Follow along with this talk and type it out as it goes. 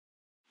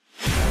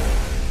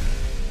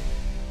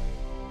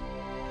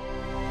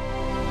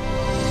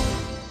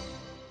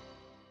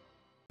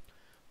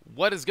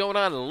What is going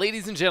on,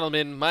 ladies and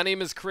gentlemen? My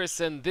name is Chris,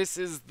 and this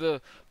is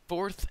the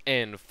fourth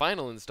and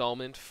final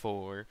installment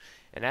for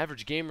An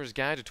Average Gamer's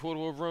Guide to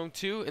Total War Rome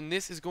 2, and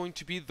this is going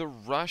to be the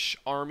Rush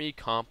Army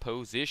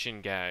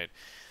Composition Guide.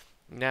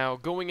 Now,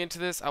 going into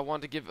this, I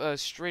want to give a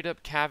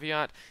straight-up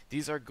caveat.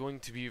 These are going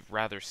to be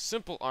rather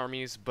simple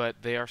armies,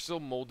 but they are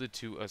still molded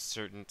to a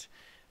certain,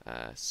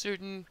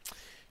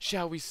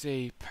 shall we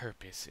say,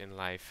 purpose in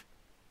life.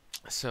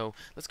 So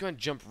let's go ahead and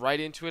jump right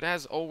into it.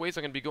 As always,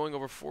 I'm going to be going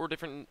over four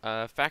different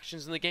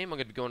factions in the game. I'm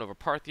going to be going over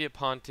Parthia,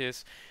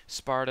 Pontus,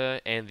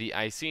 Sparta, and the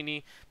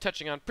Iceni,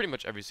 touching on pretty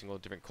much every single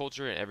different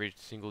culture and every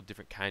single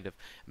different kind of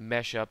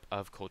mesh-up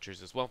of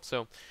cultures as well.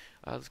 So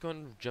let's go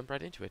ahead and jump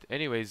right into it.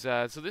 Anyways,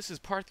 so this is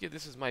Parthia.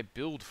 This is my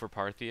build for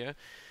Parthia.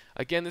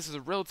 Again, this is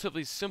a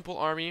relatively simple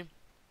army.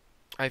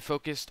 I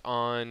focused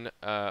on,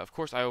 of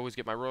course, I always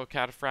get my Royal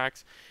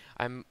Cataphracts.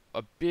 I'm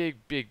a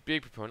big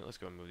proponent. Let's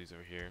go and move these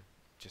over here,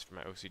 just for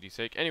my OCD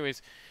sake.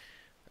 Anyways,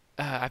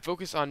 I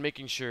focused on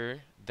making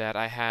sure that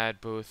I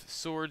had both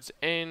swords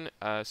and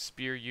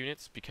spear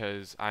units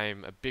because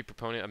I'm a big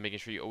proponent of making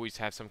sure you always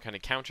have some kind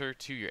of counter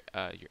to your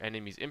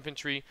enemy's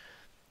infantry.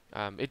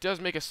 It does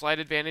make a slight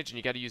advantage, and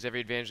you got to use every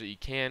advantage that you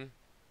can.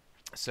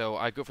 So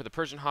I go for the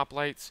Persian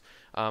hoplites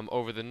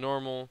over the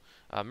normal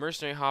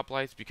mercenary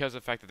hoplites because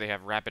of the fact that they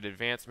have rapid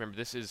advance. Remember,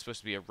 this is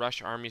supposed to be a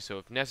rush army, so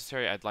if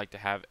necessary, I'd like to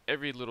have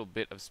every little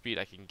bit of speed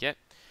I can get.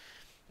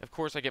 Of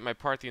course, I get my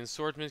Parthian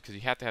swordsmen because you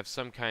have to have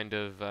some kind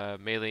of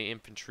melee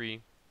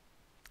infantry.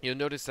 You'll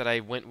notice that I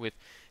went with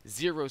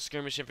 0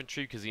 skirmish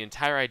infantry because the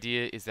entire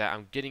idea is that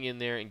I'm getting in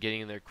there and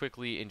getting in there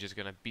quickly and just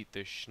going to beat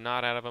the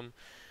snot out of them.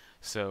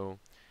 So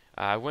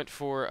I went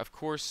for, of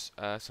course,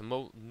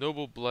 some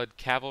noble blood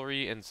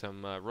cavalry and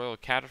some royal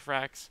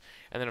cataphracts.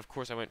 And then, of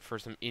course, I went for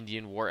some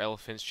Indian war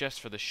elephants just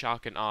for the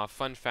shock and awe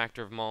fun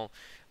factor of them all.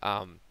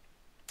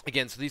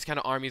 Again, so these kind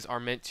of armies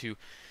are meant to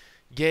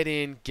get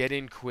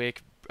in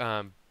quick,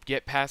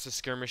 get past the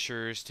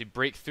skirmishers, to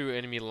break through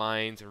enemy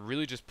lines, and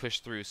really just push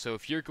through. So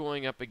if you're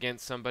going up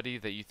against somebody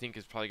that you think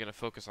is probably going to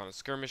focus on a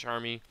skirmish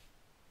army,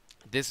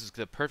 this is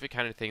the perfect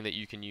kind of thing that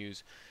you can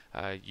use.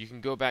 You can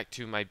go back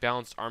to my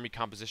balanced army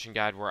composition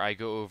guide where I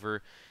go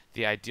over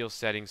the ideal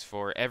settings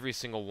for every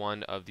single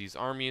one of these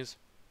armies.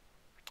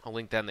 I'll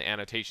link that in the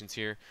annotations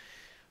here.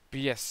 But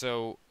yes,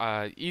 so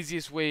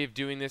easiest way of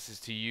doing this is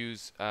to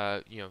use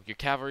your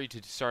cavalry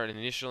to start an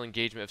initial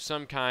engagement of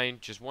some kind,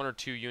 just 1 or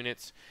 2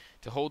 units,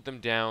 to hold them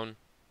down,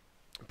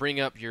 bring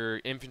up your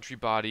infantry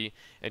body,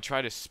 and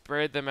try to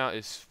spread them out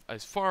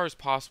as far as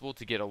possible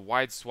to get a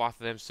wide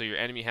swath of them so your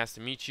enemy has to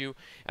meet you.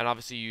 And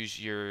obviously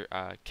use your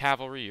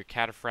cavalry, your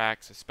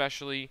cataphracts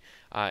especially,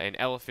 and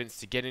elephants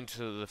to get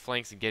into the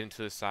flanks and get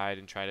into the side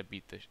and try to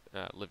beat the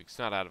living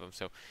snot out of them.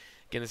 So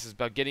again, this is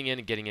about getting in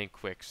and getting in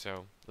quick.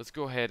 So let's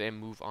go ahead and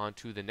move on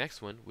to the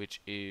next one,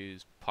 which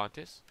is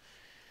Pontus.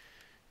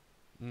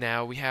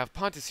 Now we have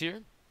Pontus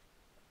here,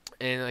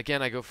 and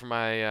again I go for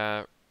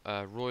my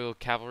royal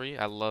cavalry.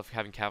 I love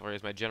having cavalry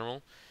as my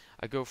general.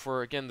 I go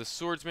for, again, the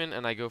swordsmen,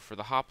 and I go for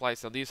the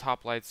hoplites. Now these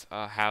hoplites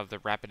have the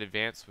rapid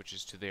advance, which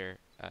is to their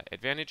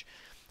advantage.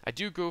 I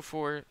do go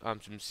for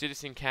some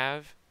citizen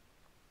cav,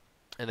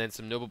 and then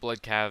some noble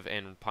blood cav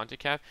and pontic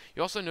cav.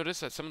 You also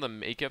notice that some of the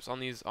makeups on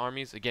these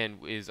armies, again,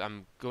 is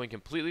I'm going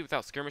completely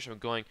without skirmish. I'm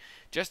going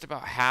just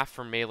about half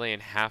for melee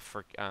and half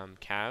for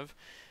cav,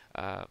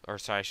 or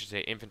sorry, I should say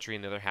infantry,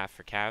 and the other half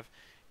for cav,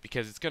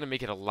 because it's going to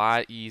make it a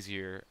lot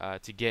easier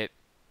to get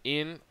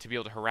in, to be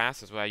able to harass.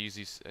 That's what I use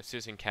these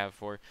citizen cav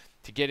for,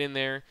 to get in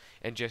there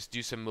and just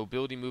do some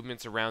mobility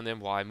movements around them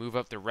while I move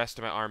up the rest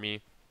of my army.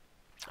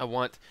 I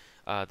want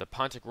the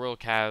Pontic Royal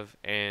Cav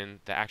and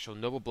the actual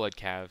Noble Blood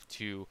Cav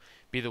to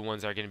be the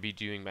ones that are going to be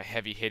doing my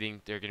heavy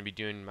hitting. They're going to be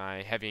doing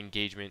my heavy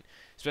engagement,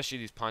 especially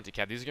these Pontic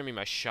Cav. These are going to be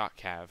my shock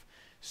Cav.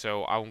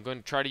 So I'm going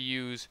to try to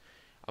use,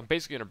 I'm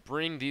basically going to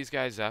bring these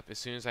guys up as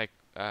soon as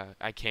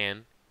I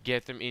can,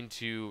 get them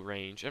into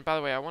range. And by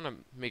the way, I want to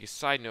make a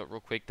side note real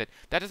quick that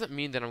doesn't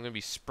mean that I'm going to be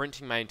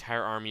sprinting my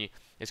entire army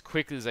as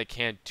quickly as I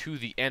can to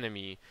the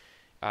enemy.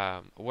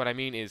 What I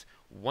mean is,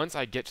 once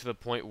I get to the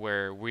point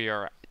where we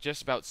are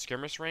just about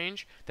skirmish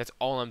range, that's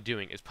all I'm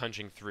doing is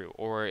punching through.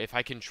 Or if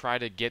I can try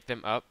to get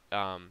them up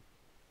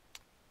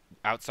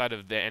outside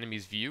of the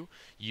enemy's view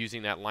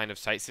using that line of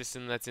sight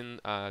system that's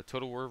in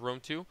Total War Rome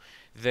 2,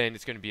 then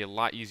it's going to be a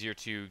lot easier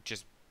to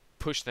just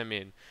push them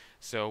in.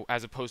 So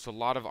as opposed to a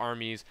lot of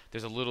armies,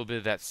 there's a little bit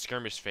of that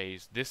skirmish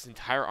phase. This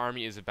entire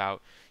army is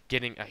about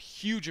getting a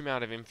huge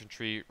amount of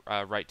infantry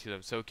right to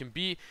them. So it can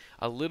be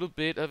a little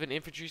bit of an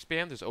infantry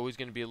spam. There's always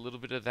going to be a little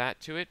bit of that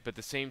to it. But at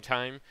the same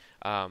time,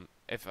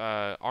 if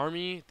an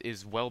army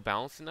is well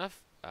balanced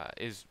enough,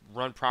 is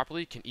run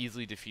properly, can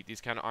easily defeat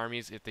these kind of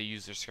armies if they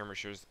use their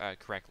skirmishers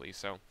correctly.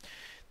 So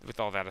with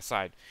all that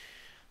aside.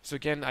 So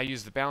again, I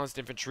use the balanced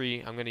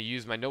infantry. I'm going to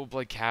use my noble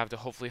blood cav to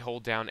hopefully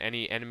hold down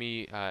any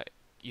enemy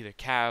either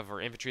cav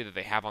or infantry that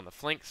they have on the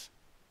flanks.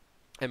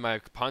 And my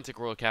Pontic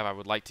Royal Cav, I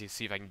would like to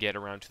see if I can get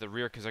around to the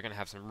rear because they're going to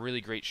have some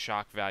really great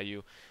shock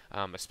value,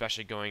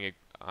 especially going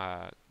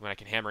when I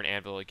can hammer an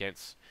anvil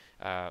against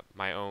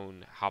my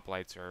own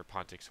hoplites or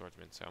Pontic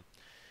swordsmen. So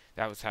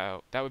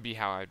that would be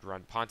how I'd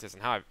run Pontus,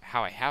 and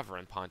how I have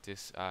run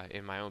Pontus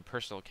in my own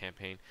personal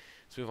campaign.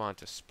 Let's move on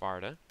to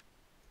Sparta.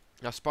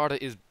 Now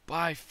Sparta is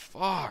by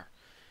far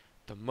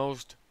the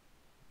most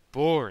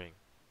boring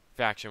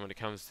faction when it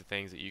comes to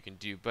things that you can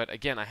do. But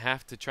again, I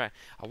have to try.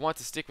 I want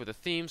to stick with a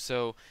theme,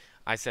 so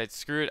I said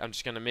screw it. I'm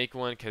just gonna make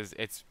one because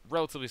it's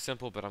relatively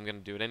simple, but I'm gonna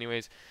do it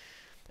anyways.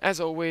 As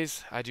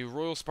always, I do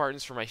Royal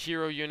Spartans for my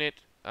hero unit,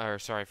 or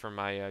sorry, for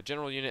my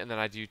general unit, and then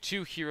I do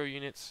 2 hero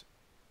units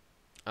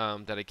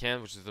that I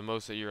can, which is the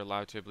most that you're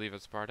allowed to, I believe,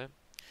 at Sparta.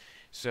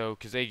 So,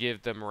 because they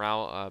give the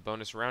morale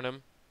bonus around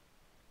them.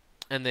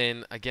 And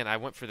then, again, I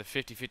went for the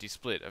 50-50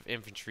 split of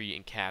infantry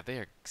and cav. They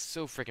are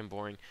so freaking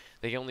boring.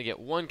 They only get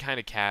one kind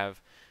of cav.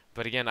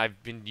 But again,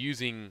 I've been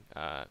using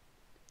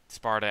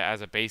Sparta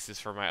as a basis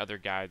for my other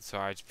guides, so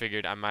I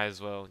figured I might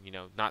as well,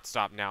 not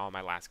stop now on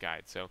my last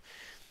guide. So,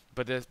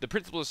 but the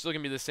principle is still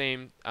going to be the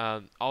same.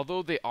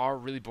 Although they are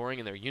really boring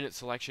in their unit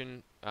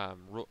selection,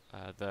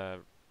 the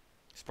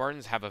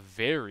Spartans have a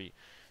very,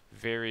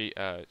 very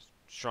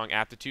strong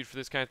aptitude for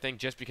this kind of thing,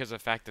 just because of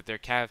the fact that their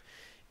cav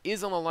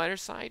is on the lighter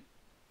side,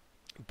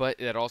 but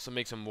it also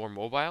makes them more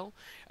mobile.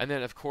 And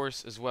then, of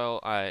course, as well,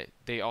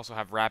 they also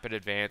have rapid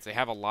advance. They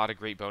have a lot of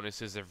great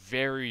bonuses. They're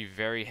very,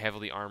 very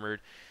heavily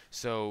armored.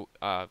 So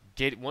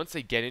once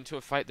they get into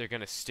a fight, they're going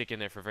to stick in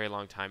there for a very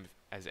long time,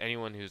 as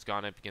anyone who's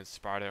gone up against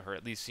Sparta, or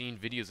at least seen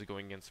videos of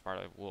going against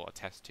Sparta, will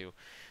attest to.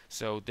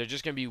 So they're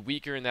just going to be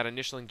weaker in that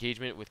initial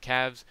engagement with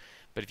calves,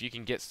 but if you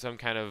can get some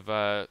kind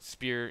of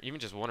spear, even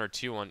just 1 or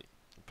 2 on,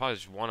 probably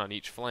just 1 on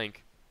each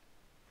flank,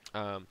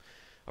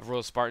 of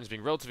Royal Spartans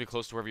being relatively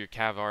close to wherever your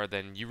cav are,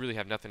 then you really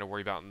have nothing to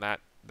worry about in that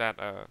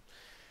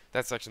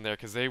section there,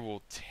 because they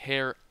will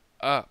tear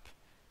up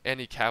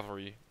any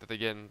cavalry that they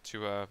get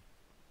into a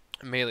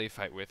melee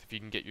fight with if you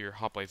can get your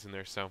hoplites in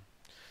there. So,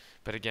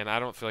 but again, I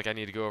don't feel like I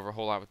need to go over a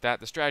whole lot with that.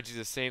 The strategy is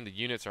the same. The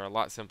units are a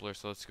lot simpler.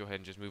 So let's go ahead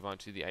and just move on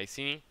to the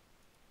Iceni.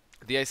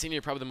 The Iceni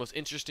are probably the most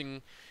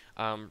interesting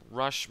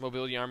rush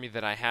mobility army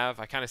that I have.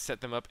 I kind of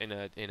set them up in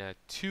a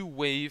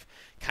 2-wave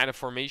kind of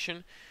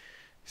formation.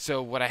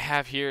 So what I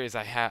have here is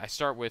I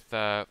start with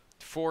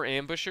 4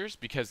 ambushers,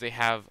 because they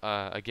have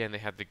again, they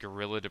have the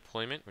guerrilla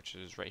deployment, which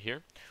is right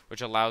here,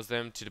 which allows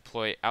them to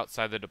deploy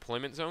outside the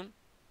deployment zone.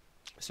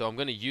 So I'm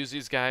going to use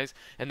these guys,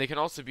 and they can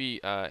also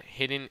be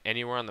hidden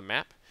anywhere on the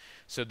map.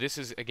 So this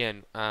is,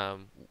 again,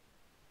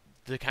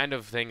 the kind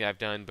of thing that I've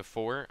done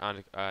before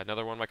on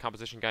another one of my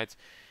composition guides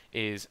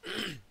is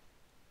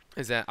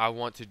is that I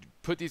want to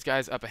put these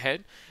guys up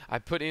ahead. I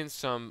put in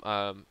some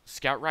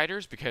scout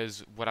riders,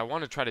 because what I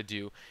want to try to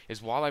do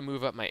is, while I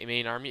move up my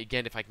main army,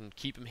 again, if I can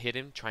keep them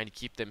hidden, trying to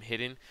keep them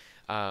hidden.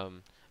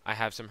 I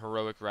have some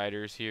heroic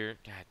riders here.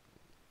 God,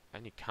 I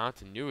need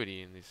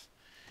continuity in these.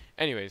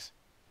 Anyways,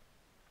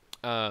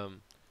 yeah,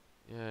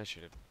 I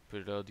should have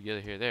put it all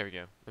together here. There we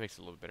go. That makes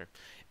it a little bit better.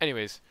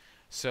 Anyways,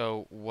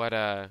 so what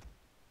I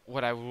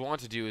would want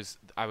to do is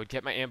I would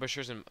get my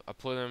ambushers and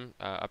deploy them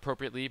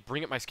appropriately,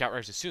 bring up my scout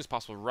riders as soon as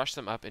possible, rush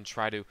them up and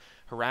try to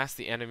harass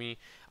the enemy.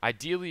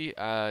 Ideally,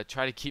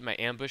 try to keep my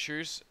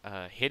ambushers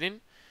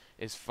hidden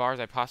as far as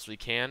I possibly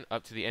can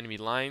up to the enemy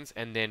lines,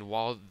 and then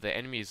while the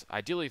enemy is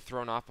ideally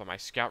thrown off by my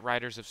scout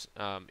riders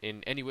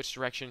in any which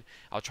direction,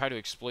 I'll try to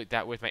exploit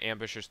that with my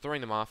ambushers,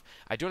 throwing them off.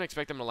 I don't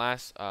expect them to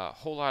last a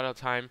whole lot of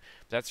time.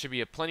 That should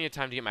be plenty of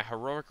time to get my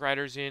heroic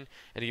riders in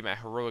and to get my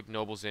heroic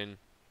nobles in,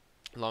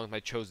 along with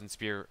my chosen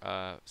spear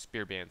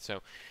band.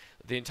 So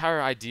the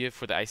entire idea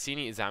for the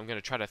Iceni is that I'm going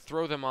to try to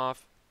throw them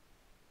off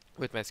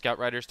with my scout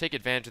riders, take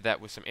advantage of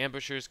that with some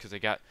ambushers, because they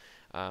got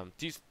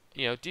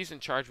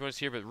decent charge bonus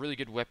here, but really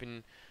good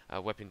weapon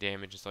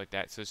damage and stuff like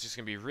that. So it's just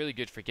going to be really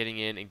good for getting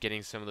in and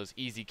getting some of those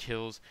easy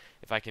kills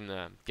if I can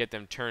get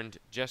them turned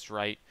just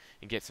right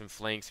and get some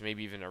flanks,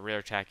 maybe even a rear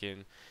attack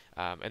in,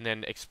 and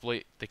then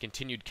exploit the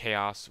continued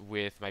chaos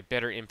with my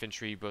better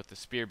infantry, both the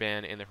spear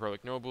band and the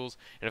heroic nobles,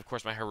 and of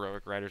course my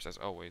heroic riders as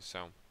always.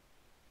 So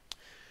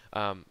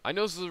I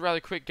know this is a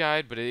rather quick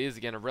guide, but it is,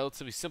 again, a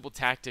relatively simple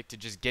tactic to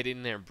just get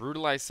in there and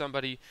brutalize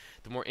somebody.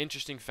 The more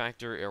interesting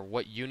factor are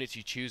what units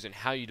you choose and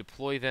how you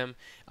deploy them,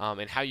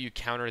 and how you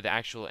counter the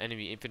actual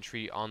enemy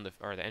infantry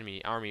or the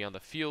enemy army on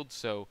the field.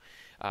 So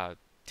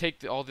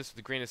take all this with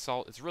a grain of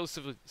salt. It's a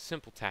relatively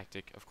simple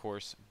tactic, of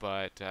course,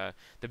 but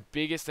the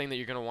biggest thing that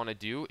you're going to want to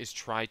do is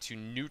try to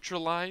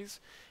neutralize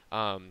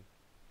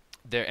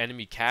their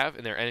enemy cav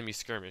and their enemy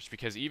skirmish,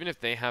 because even if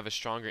they have a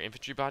stronger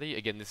infantry body,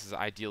 again, this is an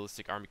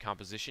idealistic army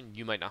composition,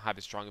 you might not have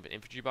as strong of an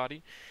infantry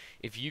body.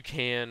 If you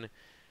can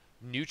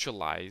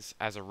neutralize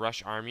as a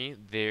rush army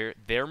their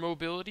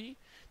mobility,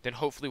 then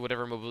hopefully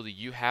whatever mobility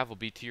you have will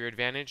be to your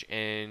advantage.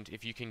 And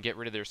if you can get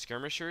rid of their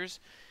skirmishers,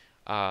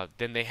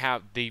 then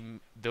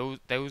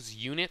those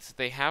units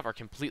they have are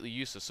completely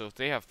useless. So if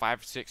they have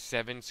 5, 6,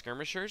 7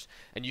 skirmishers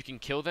and you can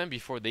kill them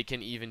before they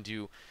can even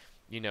do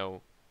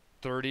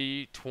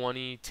 30,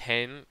 20,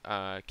 10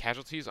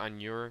 casualties on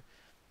your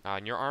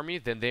army,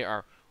 then they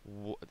are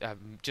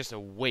just a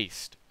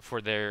waste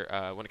for their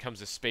when it comes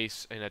to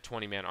space in a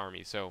 20-man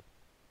army. So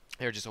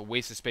they're just a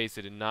waste of space.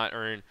 They did not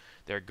earn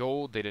their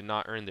gold. They did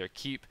not earn their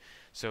keep.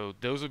 So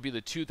those would be the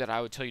two that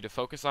I would tell you to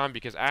focus on,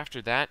 because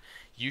after that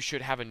you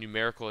should have a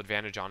numerical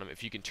advantage on them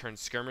if you can turn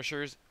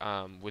skirmishers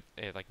with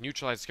like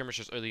neutralize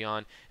skirmishers early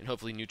on and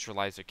hopefully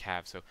neutralize their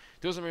cav. So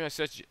those are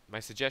my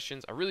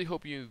suggestions. I really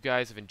hope you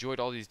guys have enjoyed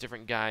all these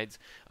different guides,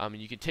 and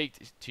you can take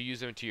to use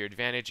them to your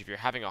advantage if you're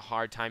having a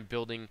hard time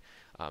building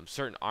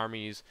certain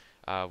armies,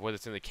 whether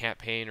it's in the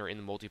campaign or in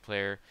the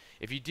multiplayer.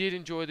 If you did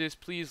enjoy this,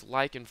 please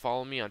like and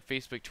follow me on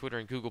Facebook, Twitter,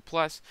 and Google+.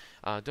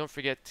 Don't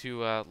forget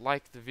to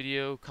like the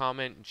video,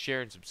 comment, and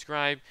share, and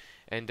subscribe.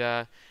 And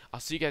I'll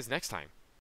see you guys next time.